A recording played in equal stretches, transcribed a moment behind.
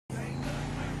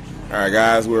All right,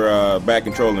 guys, we're back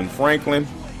controlling Franklin,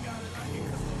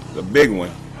 the big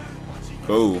one.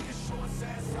 Cool.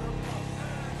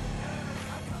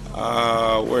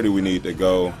 Where do we need to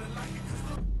go?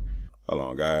 Hold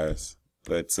on, guys.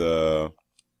 Let's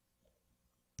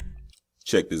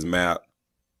check this map.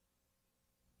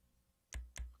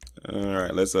 All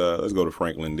right, let's go to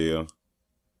Franklin deal.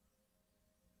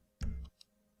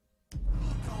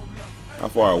 How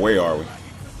far away are we?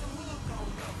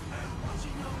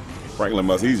 Franklin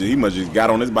he must just got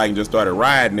on his bike and just started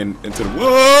riding into the.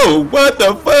 Whoa! What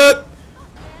the fuck?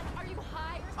 Are you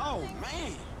high? Oh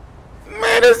man!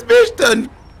 Man, this bitch done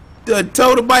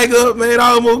towed the bike up, man.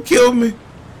 Almost killed me.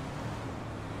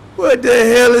 What the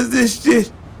hell is this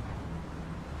shit?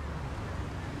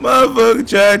 Motherfucker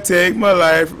trying to take my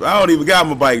life. I don't even got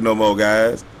my bike no more,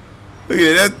 guys. Look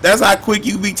at that. That's how quick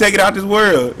you be taking out this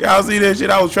world. Y'all see that shit?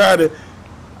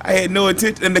 I had no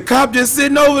intention. And the cop just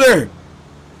sitting over there.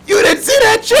 You didn't see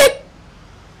that shit?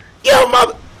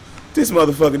 Yo, this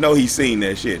motherfucker know he seen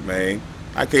that shit, man.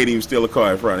 I can't even steal a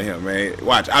car in front of him, man.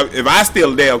 Watch. If I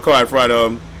steal a damn car in front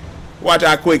of him, watch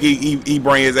how quick he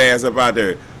bring his ass up out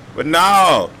there. But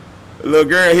no. A little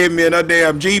girl hit me in her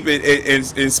damn Jeep and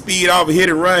speed off, hit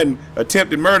and run,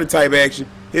 attempted murder type action.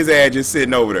 His ass just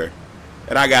sitting over there.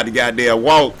 And I got the goddamn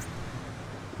walk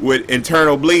with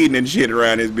internal bleeding and shit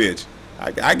around this bitch.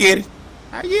 I get it.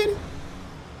 I get it.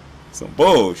 Some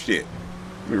bullshit.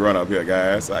 Let me run up here,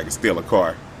 guys, so I can steal a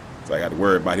car. So I got to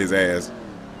worry about his ass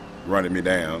running me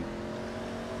down.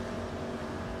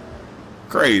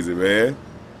 Crazy, man.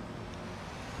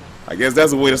 I guess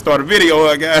that's a way to start a video,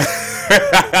 huh,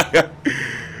 guys?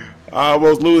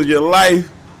 Almost lose your life.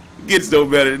 Gets no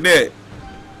better than that.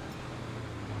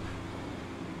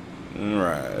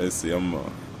 Alright, let's see.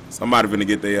 Somebody finna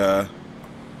get their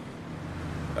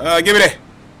give me that.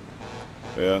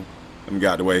 Yeah, let me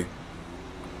get out the way.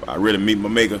 I really meet my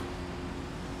maker.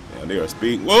 Yeah, they are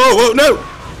speeding. Whoa, no!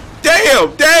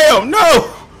 Damn, no!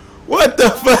 What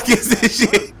the fuck is this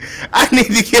shit? I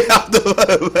need to get off the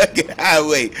motherfucking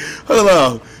highway. Hold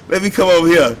on. Let me come over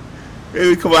here. Let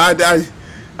me come on.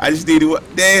 I just need to.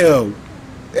 Damn,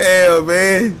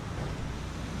 man.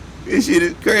 This shit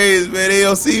is crazy, man. They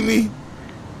don't see me.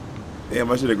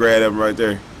 Damn, I should have grabbed them right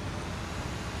there.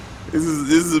 This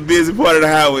is a busy part of the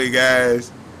highway,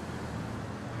 guys.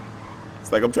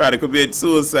 It's like I'm trying to commit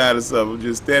suicide or something. I'm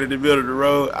just standing in the middle of the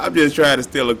road. I'm just trying to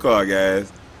steal a car, guys.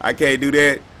 I can't do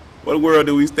that. What world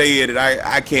do we stay in? And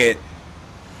I can't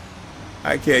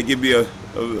give me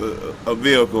a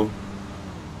vehicle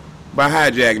by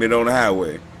hijacking it on the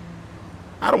highway.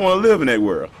 I don't want to live in that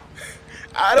world.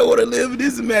 I don't want to live in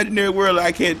this imaginary world.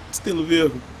 I can't steal a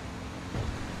vehicle.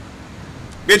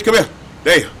 Bitch, come here.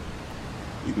 Damn.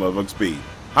 These motherfuckers speed.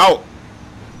 Halt.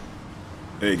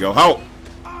 There you go. Halt.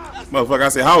 Motherfucker, I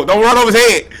said halt. Don't run over his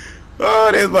head.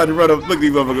 Oh, they're about to run up. Look at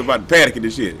these motherfuckers about to panic in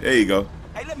this shit. There you go.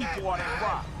 Hey, let me go on that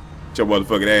rock. Your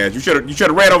motherfucking ass. You should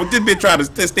have ran over this bitch trying to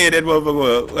stand that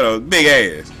motherfucker with a big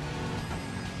ass.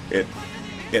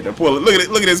 Yeah, to pull it.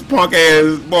 Look at this punk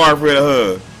ass boyfriend of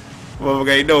her. Motherfucker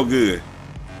ain't no good.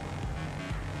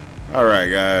 All right,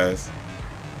 guys.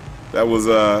 That was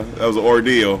an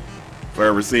ordeal if I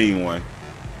ever seen one.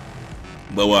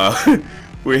 But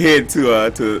we're heading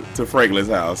to Franklin's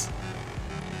house.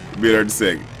 Be there in a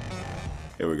second.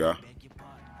 Here we go.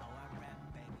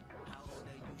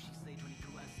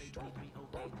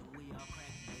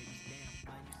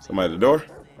 Somebody at the door?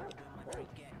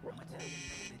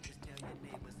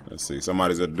 Let's see.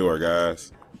 Somebody's at the door,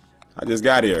 guys. I just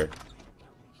got here.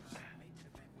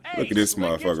 Look at this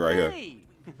motherfucker right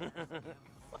here.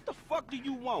 What the fuck do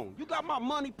you want? You got my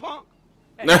money, punk?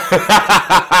 Hey,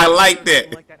 I like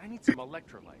that. I need some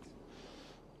electrolytes.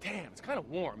 Damn, it's kind of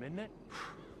warm, isn't it?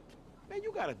 Man,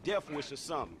 you got a death wish or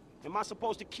something. Am I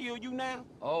supposed to kill you now?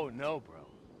 Oh, no, bro.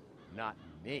 Not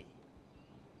me.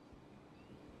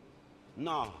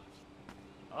 Nah.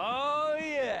 Oh,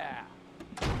 yeah.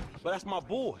 But that's my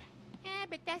boy. Yeah,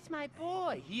 but that's my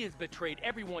boy. He has betrayed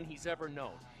everyone he's ever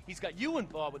known. He's got you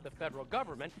involved with the federal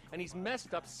government, and he's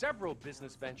messed up several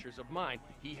business ventures of mine.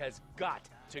 He has got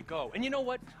to go. And you know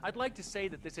what? I'd like to say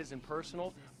that this isn't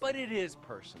personal, but it is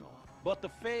personal. But the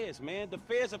feds, man. The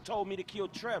feds have told me to kill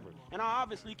Trevor, and I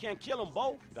obviously can't kill them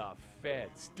both. The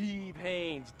feds. Steve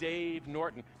Haynes, Dave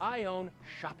Norton. I own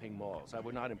shopping malls. I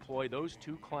would not employ those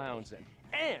two clowns in.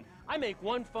 And I make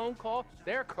one phone call,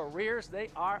 their careers,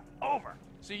 they are over.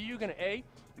 So you're gonna A,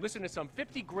 listen to some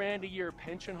 50 grand a year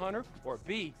pension hunter, or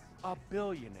B, a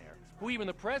billionaire, who even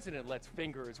the president lets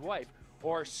finger his wife,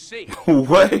 or C,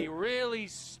 what? be really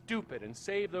stupid and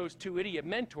save those two idiot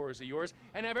mentors of yours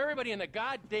and have everybody in the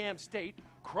goddamn state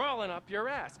crawling up your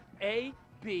ass. A,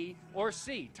 B, or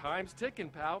C? Time's ticking,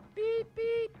 pal. Beep,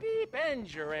 beep, beep.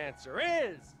 And your answer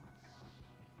is...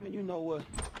 Man, you know what?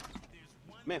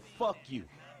 Man, fuck you.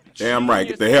 Damn right.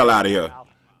 Get the hell out of here. Pal.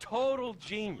 Total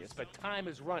genius, but time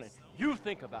is running. You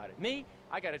think about it. Me,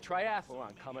 I got a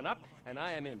triathlon coming up, and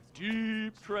I am in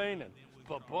deep training.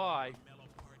 Bye-bye.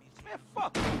 Man,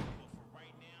 fuck you.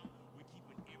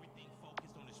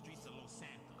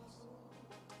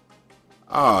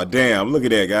 Oh, damn. Look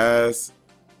at that, guys.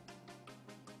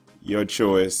 Your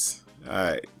choice. All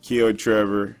right. Kill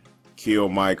Trevor. Kill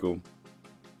Michael.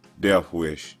 Death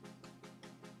wish.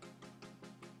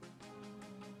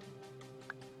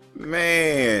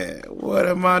 Man, what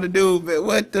am I to do? Man?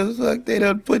 What the fuck? They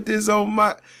done put this on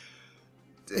my...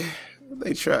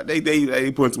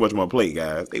 They put too much on my plate,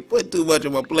 guys. They put too much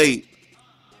on my plate.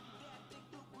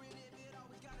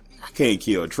 I can't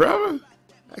kill Trevor.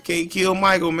 I can't kill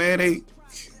Michael, man. They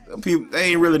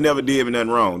ain't really never did me nothing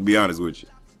wrong, to be honest with you.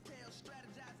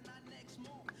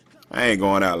 I ain't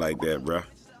going out like that, bro.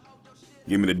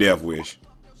 Give me the death wish.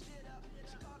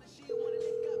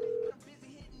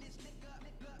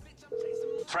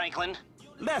 Franklin?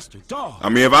 Lester, dog. I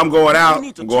mean, if I'm going out,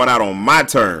 I'm going out on my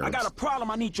terms. I got a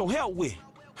problem I need your help with.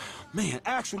 Man,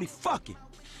 actually, fuck it.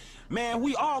 Man,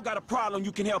 we all got a problem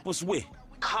you can help us with.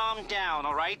 Calm down,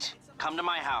 all right? Come to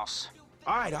my house.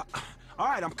 All right,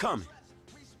 I'm coming.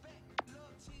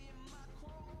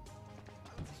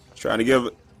 Trying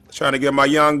to get my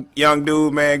young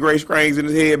dude, man, gray screens in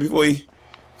his head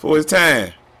before his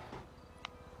time.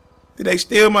 Did they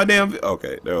steal my damn?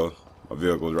 Okay, there my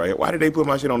vehicle's right here. Why did they put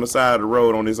my shit on the side of the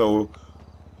road on this old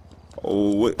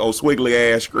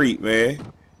squiggly ass street,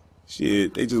 man?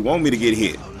 Shit, they just want me to get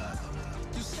hit.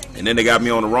 And then they got me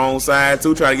on the wrong side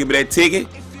too, trying to give me that ticket.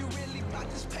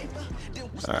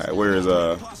 All right, where is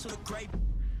hell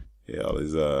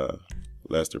is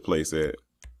Lester place at?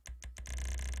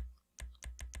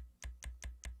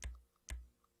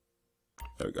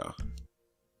 There we go.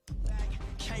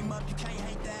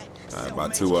 All right,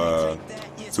 about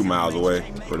 2 miles away,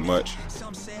 pretty much.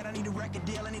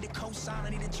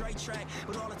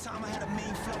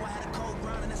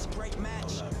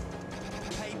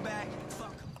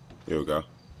 Here we go.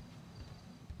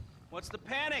 What's the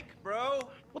panic, bro?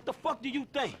 What the fuck do you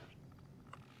think?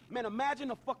 Man,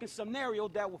 imagine a fucking scenario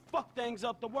that will fuck things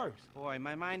up the worst. Boy,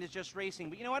 my mind is just racing.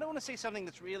 But, you know, I don't want to say something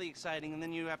that's really exciting, and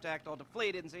then you have to act all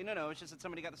deflated and say, no, it's just that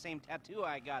somebody got the same tattoo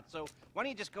I got. So why don't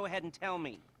you just go ahead and tell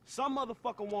me? Some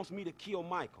motherfucker wants me to kill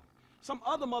Michael. Some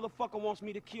other motherfucker wants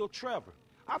me to kill Trevor.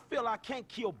 I feel I can't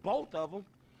kill both of them.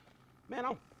 Man,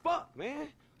 I'm fucked, man.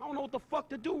 I don't know what the fuck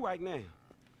to do right now.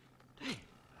 Damn.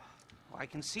 Well, I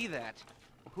can see that.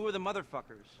 Who are the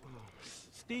motherfuckers?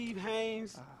 Steve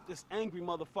Haynes, this angry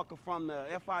motherfucker from the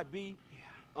FIB.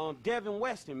 Devin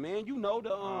Weston, man. You know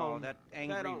the, that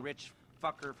angry rich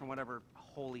fucker from whatever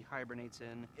hole he hibernates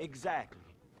in. Exactly.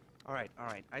 All right.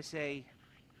 I say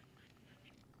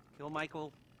kill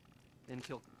Michael, then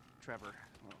kill Trevor.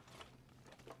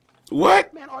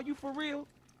 What? Man, are you for real?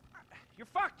 You're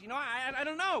fucked. You know, I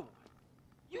don't know.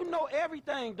 You know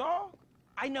everything, dog.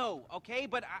 I know, okay?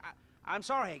 But I'm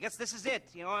sorry. I guess this is it.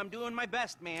 You know, I'm doing my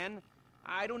best, man.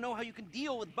 I don't know how you can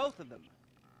deal with both of them.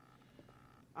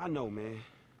 I know, man.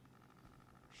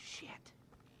 Shit.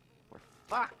 We're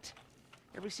fucked.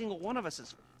 Every single one of us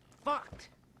is fucked.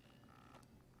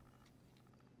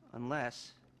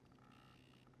 Unless...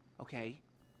 Okay,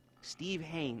 Steve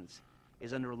Haynes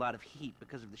is under a lot of heat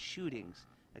because of the shootings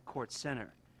at Court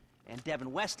Center. And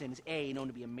Devin Weston is A, known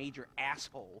to be a major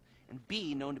asshole, and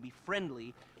B, known to be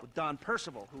friendly with Don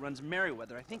Percival, who runs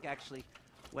Merriweather. I think, actually,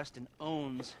 Weston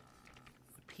owns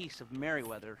a piece of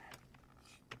Merriweather.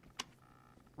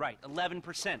 Right,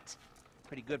 11%.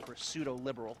 Pretty good for a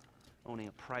pseudo-liberal owning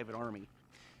a private army.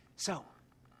 So,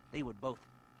 they would both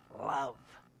love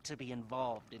to be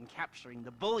involved in capturing the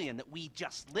bullion that we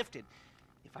just lifted.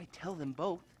 If I tell them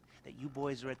both that you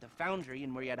boys are at the foundry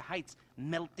in Marietta Heights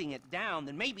melting it down,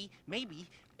 then maybe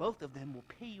both of them will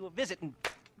pay you a visit, and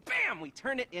bam, we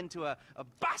turn it into a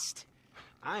bust.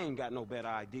 I ain't got no better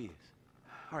ideas.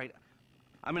 All right,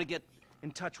 I'm gonna get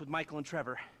in touch with Michael and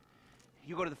Trevor.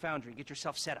 You go to the foundry and get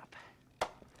yourself set up.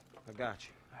 I got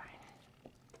you. All right.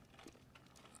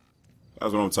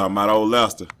 That's what I'm talking about, old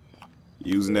Lester.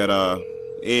 Using that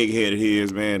egghead of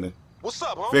his, man, to What's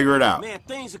up, homie? figure it out. Man,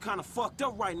 things are kind of fucked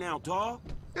up right now, dog.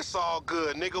 It's all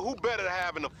good, nigga. Who better to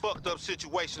have in a fucked up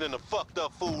situation than a fucked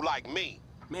up fool like me?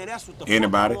 Man, that's what the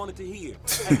Anybody? fuck I wanted to hear.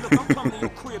 Hey, look, I'm coming to your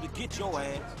crib to get your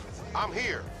ass. I'm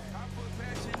here.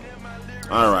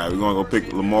 All right, we're gonna go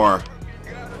pick Lamar,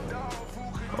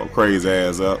 crazy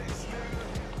ass up.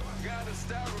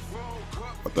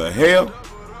 What the hell?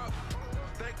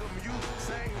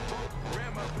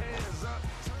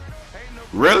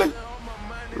 Really?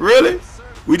 Really?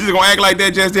 We just gonna act like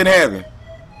that just didn't happen?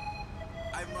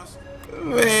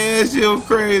 Man, that shit was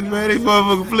crazy, man. They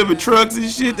motherfuckers flipping trucks and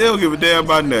shit. They don't give a damn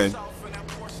about nothing.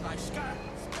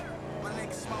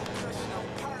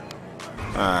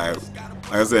 Alright.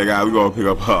 Like I said, guys, we gonna pick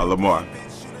up Lamar.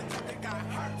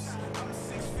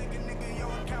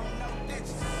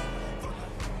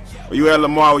 Where you at,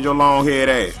 Lamar, with your long head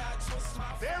ass?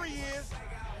 There he is.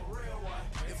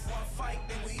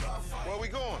 Where we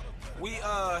going? We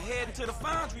heading to the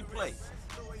foundry place.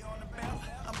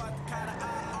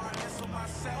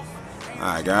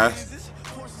 Alright, guys.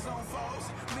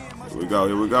 Here we go,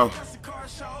 here we go.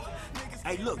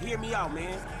 Hey, look, hear me out,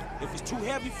 man. If it's too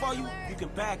heavy for you, you can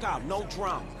back out, no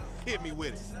drama. Hit me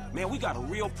with it. Man, we got a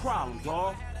real problem,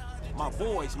 dawg. My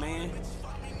boys, man.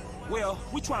 Well,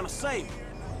 we trying to save them.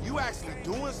 You actually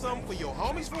doing something for your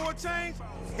homies for a change?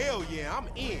 Hell yeah, I'm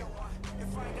in.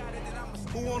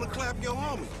 Who wanna clap your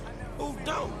homie? Who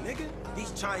don't, nigga?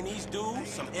 These Chinese dudes,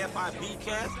 some FIB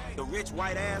cats, the rich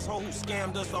white asshole who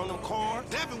scammed us on them cars.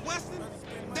 Devin Weston?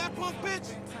 That punk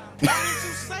bitch? Why didn't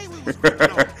you say we was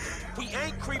creeping on? We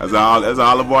ain't creeping. That's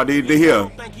all the boy need to If you hear.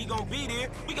 don't think he gonna be there,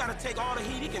 we gotta take all the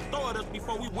heat he can throw at us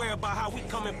before we worry about how we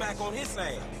coming back on his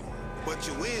ass. But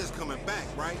you is coming back,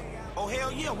 right? Oh,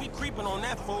 hell yeah, we creeping on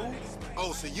that fool.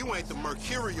 Oh, so you ain't the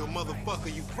mercurial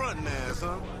motherfucker you frontin' as,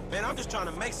 huh? Man, I'm just trying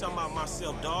to make something out of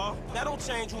myself, dawg. That don't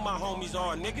change who my homies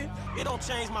are, nigga. It don't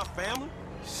change my family.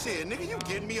 Shit, nigga, you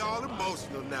getting me all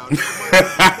emotional now.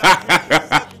 Nigga,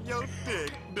 sucking your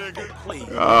dick, nigga. Please.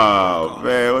 Oh,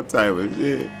 man, what type of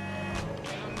shit?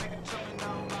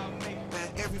 Man,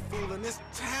 every fool in this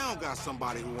town got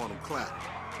somebody who want him clapped.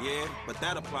 Yeah, but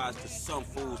that applies to some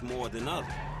fools more than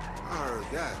others. I heard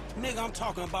that. Nigga, I'm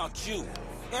talking about you.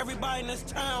 Everybody in this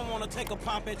town wanna take a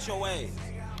pop at your ass.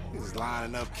 He was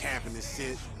lining up, camping and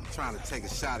shit, trying to take a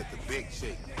shot at the big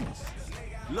chick.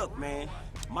 Look, man,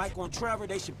 Michael and Trevor,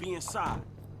 they should be inside.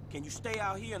 Can you stay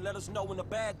out here and let us know when the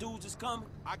bad dudes is coming?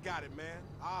 I got it, man.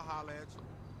 I'll holler at you.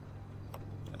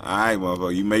 All right,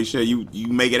 motherfucker. You make sure you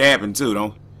make it happen too.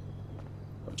 Don't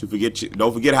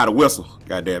forget how to whistle.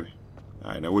 God damn it.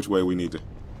 All right, now which way we need to?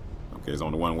 Okay, it's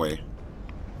on the one way.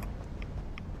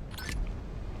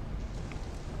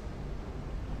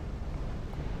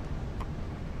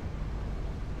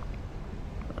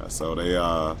 So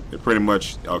they're pretty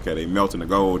much okay. They melting the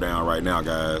gold down right now,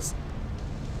 guys.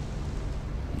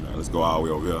 Now, let's go all the way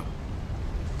over here.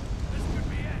 This could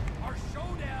be it. Our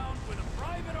showdown with a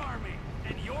private army,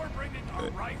 and you're bringing a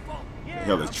rifle. The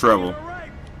hell is Trevor?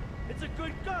 It's a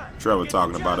good gun. Trevor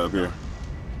talking about up here.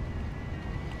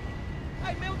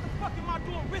 Hey, man, what the fuck am I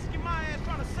doing risking my ass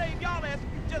trying to save y'all ass if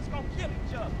you just gonna kill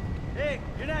each other? Hey,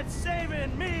 you're not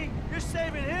saving me. You're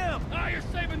saving him. Ah, you're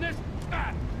saving this.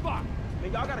 Ah, fuck.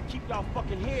 Man, y'all gotta keep y'all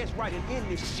fucking heads right and end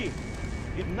this shit.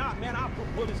 If not, man, I'll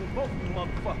put bullets in both of you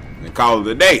motherfuckers. And call it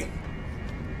a day.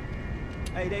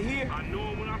 Hey, they here? I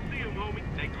know them when I see them, homie.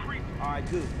 They creep. All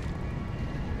right, good.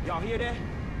 Y'all hear that?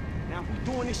 Now, if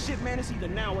we doing this shit, man, it's either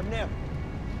now or never.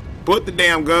 Put the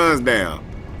damn guns down.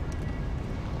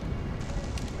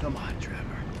 Come on, Trevor.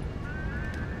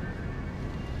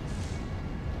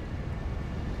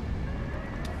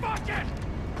 Fuck it!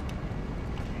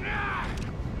 Ah!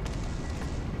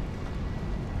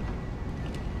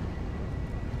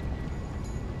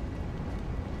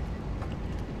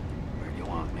 Where do you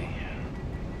want me?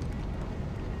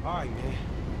 All right, man.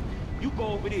 You go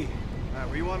over there. All right,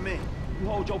 where you want me? You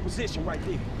hold your position right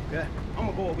there. Okay. I'm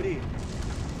gonna go over there.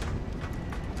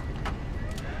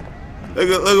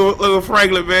 Look at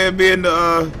Franklin, man, being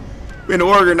the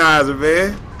organizer,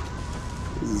 man.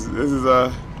 This is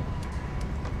You're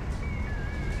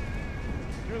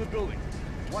in the building.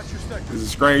 Watch your sector. this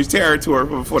is strange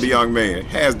territory for the young man.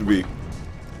 Has to be.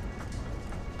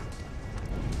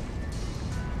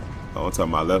 Oh, I'm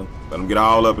talking about let him get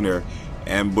all up in there.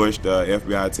 Ambush the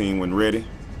FBI team when ready.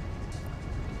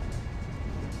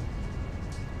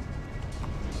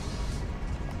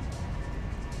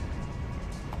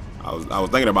 I was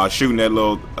thinking about shooting that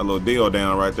little deal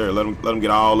down right there. Let him get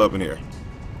all up in here.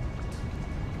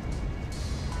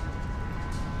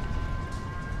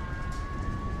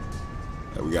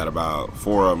 And we got about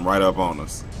 4 of them right up on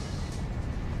us.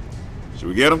 Should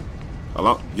we get him? Hold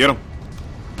on, get him.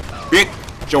 Get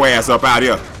your ass up out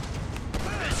here.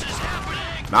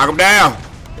 Knock him down.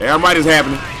 Damn right it's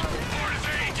happening.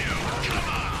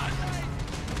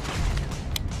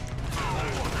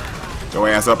 Get your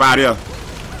ass up out here.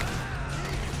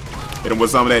 Hit him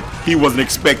with some of that. He wasn't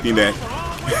expecting that.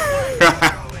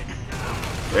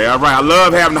 Yeah, all right. I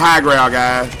love having the high ground,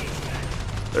 guys.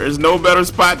 There's no better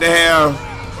spot to have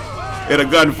in a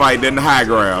gunfight than the high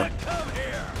ground.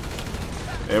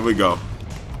 There we go.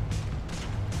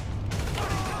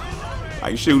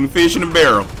 Like shooting fish in a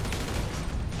barrel.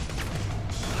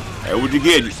 Hey, what'd you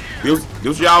get?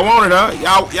 This y'all wanted, huh?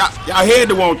 Y'all had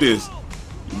to want this.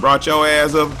 You brought your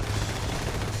ass up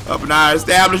in our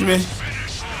establishment.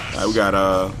 All right, we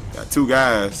got 2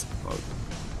 guys.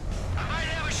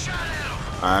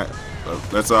 All right,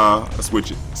 let's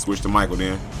switch it. Switch to Michael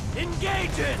then.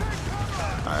 Engage it.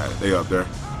 All right, they up there.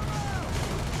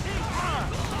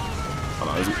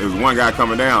 Hold on, there's one guy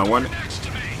coming down, wasn't it?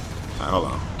 All right, hold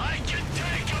on.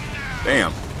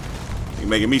 Damn, he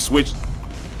making me switch.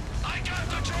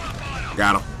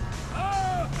 Got him.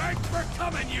 Oh, thanks for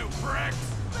coming, you pricks.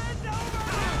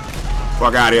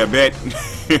 Fuck out of here, bet.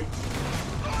 Where's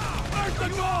the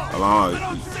goal? Hold on. I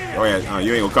don't see it. Oh yeah,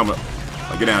 you ain't gonna come up.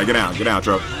 Get down,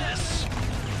 Trevor.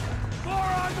 More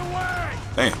on the way.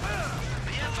 Damn.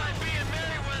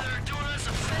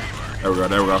 There we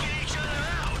go.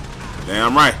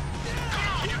 Damn right.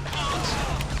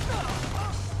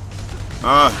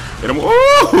 Hit him.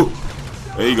 Ooh!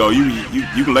 There you go.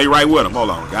 You can lay right with him.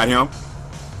 Hold on. Got him.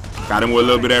 Got him with a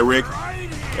little bit of that Rick.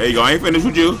 There you go. I ain't finished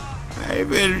with you.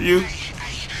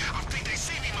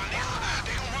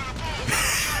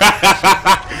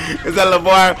 Is that little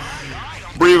boy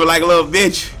breathing like a little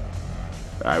bitch?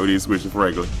 All right, we need to switch to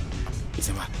Franklin. He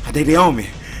said, I think they own me.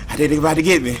 I think they about to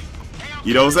get me.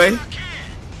 You know what I'm saying?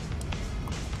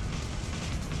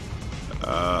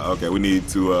 Okay, we need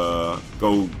to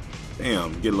go,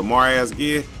 get Lamar ass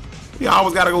again. We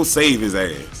always gotta go save his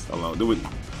ass. Hold on, do it.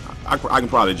 I can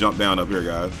probably jump down up here,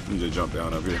 guys. Let me just jump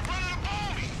down up here.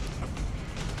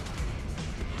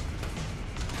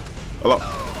 Hello.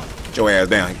 Get your ass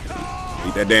down.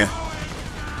 Beat that down.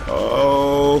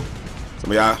 Oh.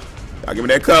 Some of y'all give me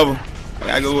that cover.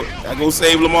 I gotta go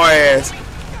save Lamar ass.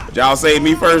 But y'all save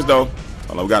me first, though.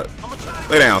 Hold on, we got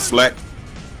lay down, slack.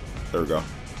 There we go.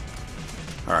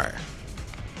 Alright.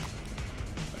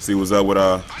 Let's see what's up with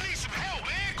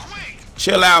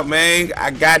chill out, man.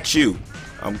 I got you.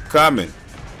 I'm coming.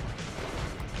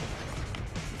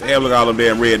 Damn, look at all them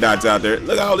damn red dots out there.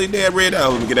 Look at all these damn red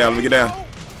dots. Let me get down.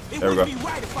 There we go.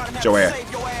 Get your ass.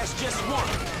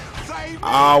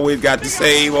 I always got to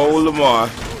save old Lamar.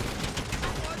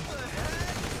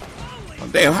 Oh,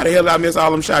 damn, how the hell did I miss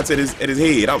all them shots at his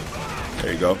head? Oh,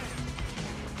 there you go.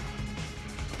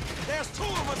 There's 2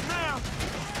 of us now.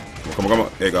 Come on.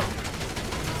 There you go.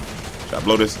 Should I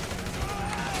blow this?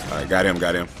 All right, got him.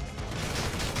 I don't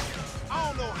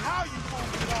know how you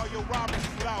fools did all your robberies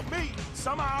without me.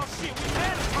 Somehow, shit, we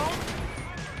managed, home.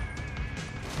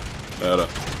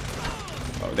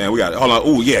 Oh, damn, we got it. Hold on.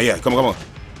 Ooh, yeah. Come on.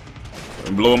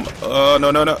 Blow him.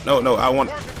 No. I want.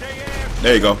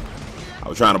 There you go. I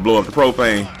was trying to blow up the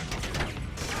propane.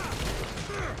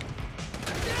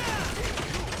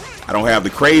 I don't have the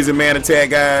crazy man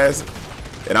attack, guys,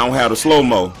 and I don't have the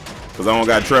slow-mo because I don't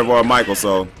got Trevor or Michael,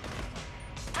 so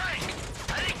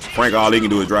Frank, all he can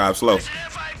do is drive slow.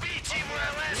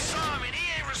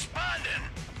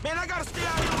 Man, I gotta stay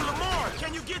out here with Lamar.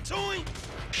 Can you get to him?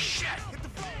 Shit. Hit the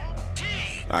floor.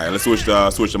 All right, let's switch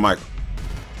to Michael.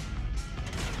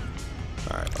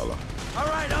 All right, hold on. All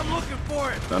right, I'm looking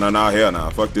for it. No, hell no.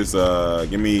 Fuck this.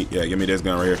 Give me this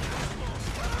gun right here.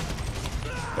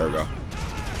 There we go.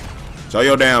 Show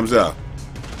your damn self.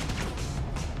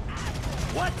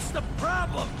 What's the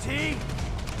problem, T? They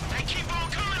keep on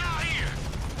coming out here.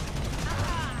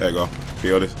 There you go.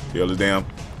 Feel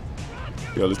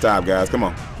this top, guys. Come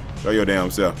on. Show your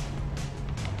damn self.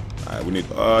 All right, we need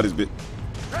this bit.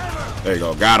 There you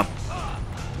go. Got him.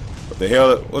 What the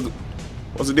hell?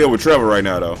 What's the deal with Trevor right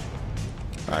now, though?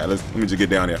 All right, let me just get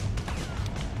down there.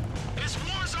 It's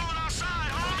war zone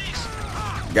outside,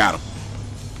 homies. Got him.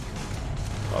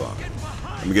 Hold on.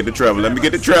 Let me get the Trevor.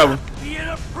 Being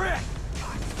a prick.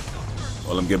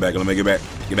 Well, let me get back.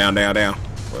 Get down.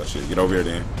 Well, shit. Get over here,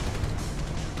 then.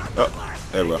 Oh,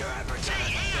 there we go.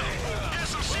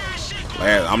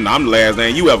 I'm the last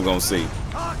thing you ever gonna see.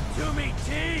 Talk to me,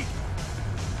 T.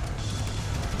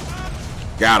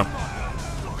 Got him.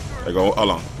 There you go.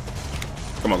 Hold on.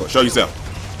 Come on, go. Show yourself.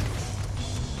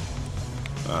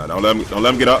 Don't let him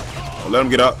get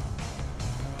up.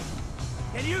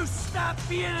 Can you stop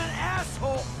being an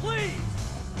asshole, please?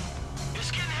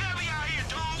 It's getting heavy out here,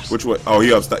 dudes. Which way? Oh,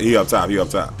 he up top. They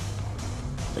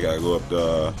gotta go up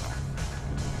the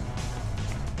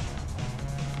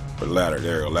ladder.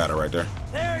 There you go. Ladder right there.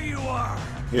 There you are.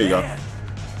 Here you go. Man,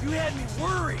 you had me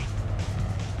worried.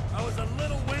 I was a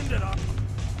little winded on.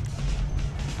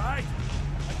 I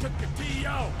took the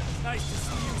TO. Nice to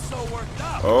see you so worked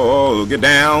up. Oh, get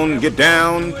down. Do it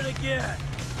again.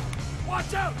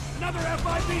 Watch out! Another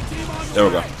FIB team on the There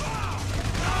we go. way.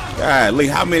 God, Lee,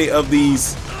 how many of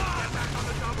these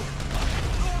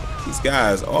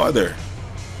guys are there?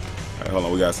 All right, hold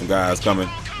on, we got some guys coming.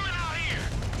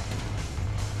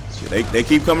 Shit, they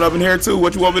keep coming up in here too.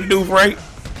 What you want me to do, Frank?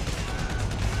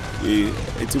 Yeah,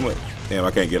 they too much. Damn,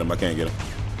 I can't get him. I can't get him.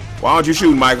 Why don't you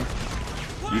shoot, Michael?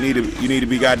 You need to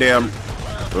be goddamn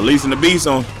releasing the beast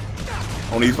on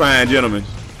these fine gentlemen.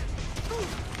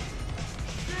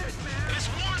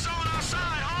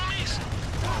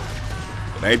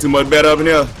 There ain't too much better up in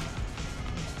here.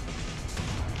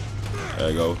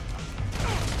 There you go.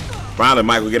 Finally,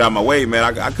 Michael get out of my way,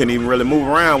 man. I couldn't even really move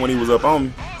around when he was up on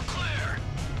me.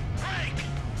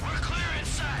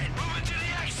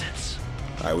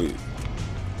 All right, we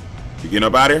getting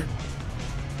up out here?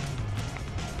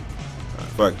 All right,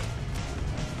 fuck it.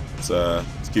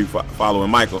 Let's keep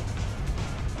following Michael.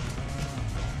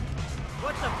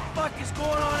 What the fuck is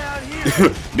going on out here?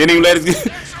 Didn't even let get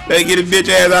his bitch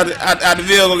ass out the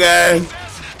vehicle, guys.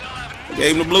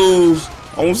 Gave him the blues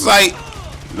on sight.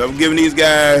 I'm giving these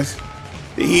guys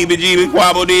the heebie-jeebie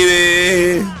quabble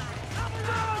dee.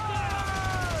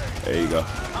 There you go.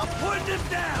 I'm putting him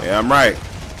down. Yeah, I'm right.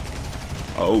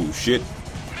 Oh shit.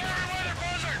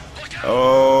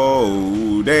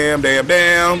 Oh damn.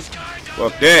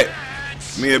 Fuck that.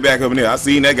 Me back up in there. I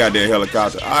seen that goddamn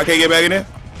helicopter. Oh, I can't get back in there.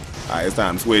 All right, it's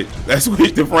time to switch. Let's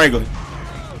switch to Franklin.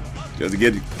 Just to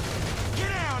get you. Get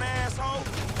down, asshole.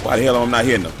 Why the hell am I not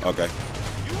hitting them? Okay.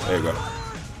 There you go.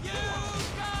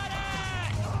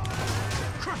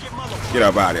 Get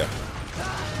up out of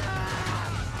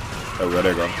here.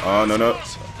 There you go. Oh, no. Don't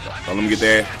let me get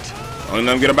there. Don't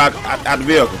let me get him out the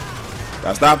vehicle.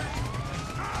 Gotta stop.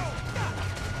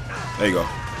 There you go.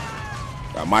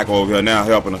 Got Michael over here now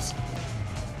helping us.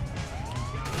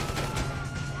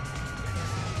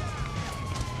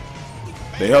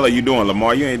 The hell are you doing,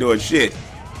 Lamar? You ain't doing shit.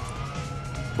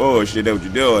 Bullshit, that's what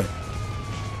you're doing.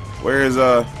 Where's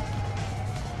who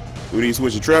did you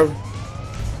switch to Trevor?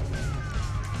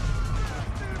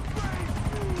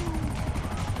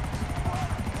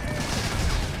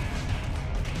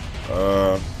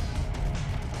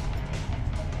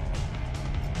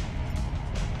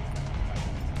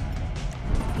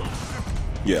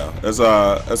 Yeah, let's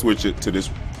switch it to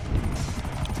this.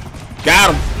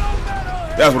 Got him.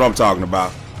 That's what I'm talking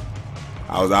about.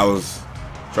 I was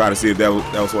trying to see if that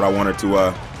was what I wanted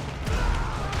to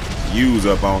use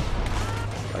up on.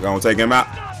 Like I'm gonna take him out.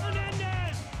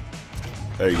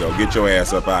 There you go. Get your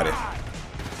ass up out of here.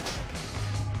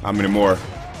 How many more?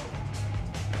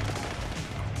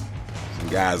 Some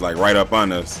guys like right up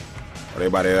on us. Are they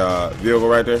by the vehicle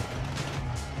right there?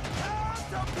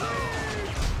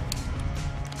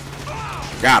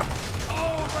 Got him.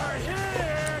 Over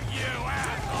here, you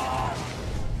asshole!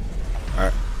 All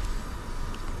right.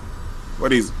 What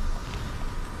these?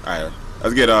 All right.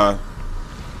 Let's get them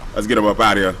up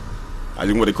out of here. I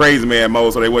just went the crazy man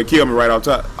mode so they wouldn't kill me right off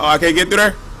top. Oh, I can't get through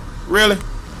there? Really?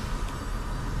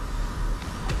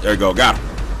 There you go. Got him.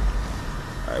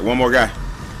 All right. One more guy.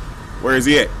 Where is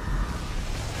he at?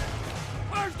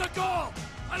 Where's the goal?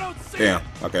 I don't see Damn. it.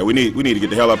 Okay. We need to get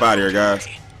the hell up out of here, guys.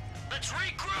 Let's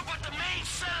regroup at the main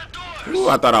set of doors. Ooh,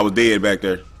 I thought I was dead back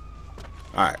there.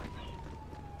 All right.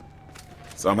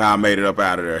 Somehow I made it up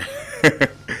out of there.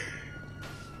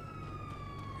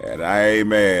 And I ain't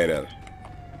mad at her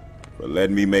for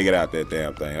letting me make it out that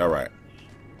damn thing. All right.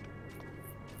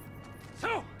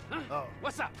 So,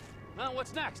 what's up?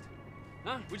 What's next?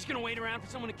 Huh? We just gonna wait around for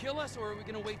someone to kill us, or are we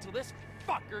gonna wait till this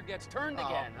fucker gets turned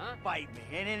again, huh? Bite me.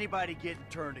 Ain't anybody getting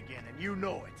turned again, and you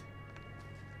know it.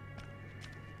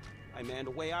 Hey, man,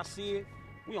 the way I see it,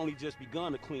 we only just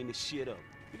begun to clean this shit up.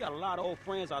 We got a lot of old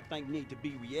friends I think need to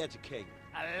be re-educated.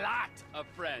 A lot of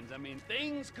friends. I mean,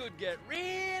 things could get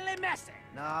really messy.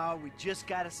 No, we just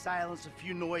gotta silence a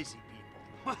few noisy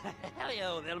people. Hell yeah,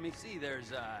 well, let me see.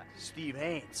 There's, Steve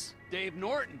Haynes. Dave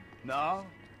Norton. No,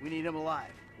 we need him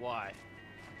alive, Why?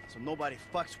 so nobody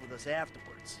fucks with us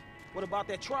afterwards. What about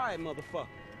that triad motherfucker?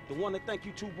 The one that think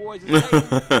you two boys is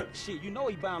late? Shit, you know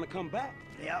he bound to come back.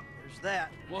 Yep, there's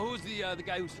that. Well, who's the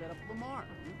guy who set up Lamar?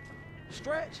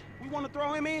 Stretch, we want to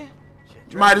throw him in?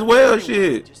 Shit, Might as well, anyway,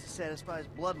 shit. Just to satisfy his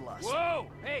bloodlust. Whoa!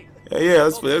 Hey! Yeah,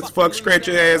 let's fuck scratch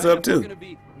your ass up If we're too. gonna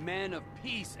be men of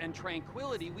peace and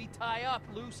tranquility, we tie up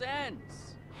loose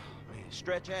ends. Man,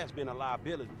 Stretch has been a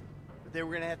liability. But they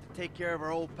were gonna have to take care of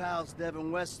our old pals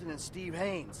Devin Weston and Steve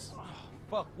Haynes. Oh,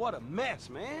 fuck, what a mess,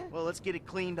 man. Well, let's get it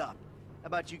cleaned up. How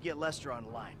about you get Lester on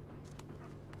the line?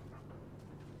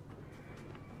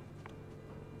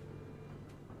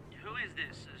 Who is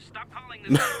this? Stop calling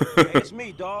this. Hey, it's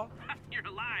me, dawg. You're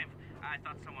alive. I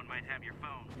thought someone might have your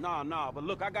phone. Nah, but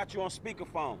look, I got you on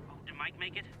speakerphone. Did Mike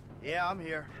make it? Yeah, I'm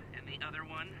here. the other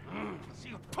one? See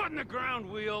you putting the ground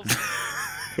wheels.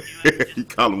 You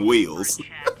call them wheels.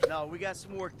 No, we got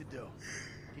some work to do.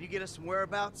 Can you get us some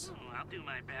whereabouts? Oh, I'll do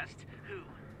my best. Who?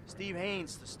 Steve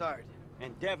Haynes to start.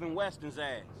 And Devin Weston's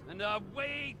ass. And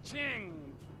Wei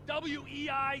Ching. W-E-I-C-H-E-N-G.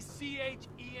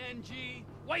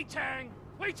 Wei Tang.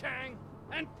 Wei Tang.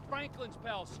 And Franklin's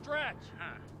pal, Stretch.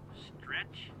 Huh.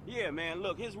 Stretch? Yeah, man,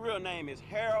 look, his real name is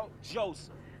Harold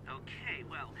Joseph. Okay,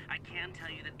 well, I can tell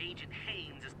you that Agent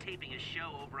Haynes is taping a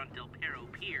show over on Del Perro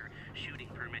Pier. Shooting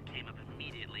permit came up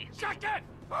immediately. Shut it!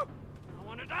 I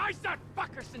wanted to ice that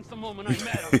fucker since the moment I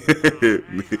met him. All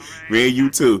right. Me and you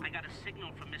too. I got a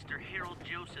signal from Mr. Harold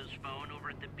Joseph's phone over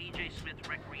at the B.J. Smith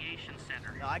Recreation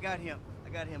Center. No, I got him.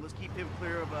 Let's keep him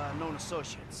clear of known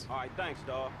associates. All right, thanks,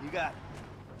 dawg. You got it.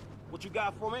 What you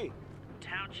got for me?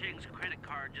 Tao Cheng's credit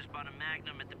card just bought a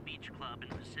Magnum at the beach club in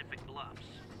Pacific Bluffs.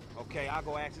 Okay, I'll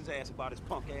go ask his ass about his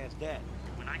punk-ass dad.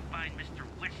 When I find Mr.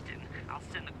 Weston, I'll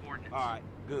send the coordinates. All right,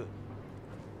 good.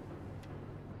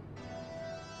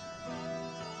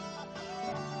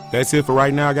 That's it for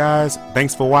right now, guys.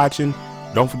 Thanks for watching.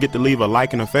 Don't forget to leave a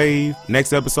like and a fave.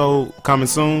 Next episode coming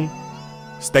soon.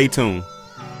 Stay tuned.